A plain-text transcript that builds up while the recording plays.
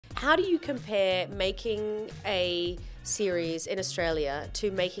How do you compare making a series in Australia to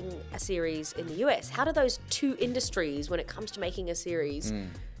making a series in the US? How do those two industries, when it comes to making a series,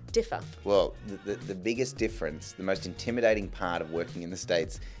 differ? Well, the biggest difference, the most intimidating part of working in the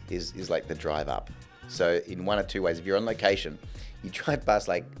States is like the drive up. So in one or two ways, if you're on location, you drive past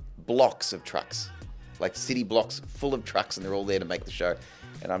like blocks of trucks, like city blocks full of trucks, and they're all there to make the show.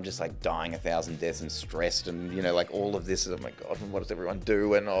 And I'm just like dying 1,000 deaths and stressed, and you know, like all of this is, oh my God, what does everyone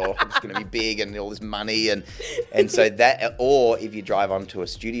do? And oh, it's going to be big, and all this money, and so that, or if you drive onto a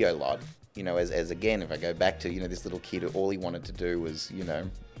studio lot, you know, as again, if I go back to, you know, this little kid, all he wanted to do was, you know,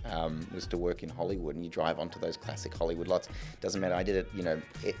 was to work in Hollywood, and you drive onto those classic Hollywood lots. Doesn't matter. I did it, you know,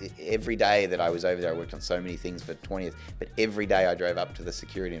 every day that I was over there. I worked on so many things for 20th, but every day I drove up to the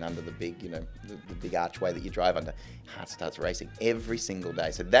security and under the big, you know, the big archway that you drive under. Heart starts racing every single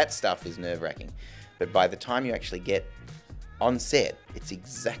day. So that stuff is nerve-wracking. But by the time you actually get on set, it's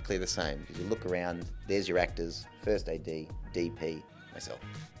exactly the same, because you look around, there's your actors, first AD, DP, myself.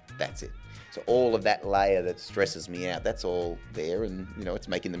 That's it. So all of that layer that stresses me out, that's all there, and you know, it's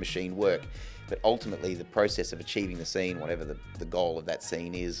making the machine work. But ultimately, the process of achieving the scene, whatever the goal of that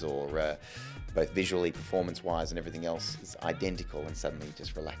scene is, or both visually, performance-wise, and everything else, is identical, and suddenly you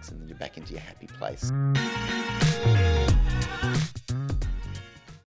just relax and you're back into your happy place.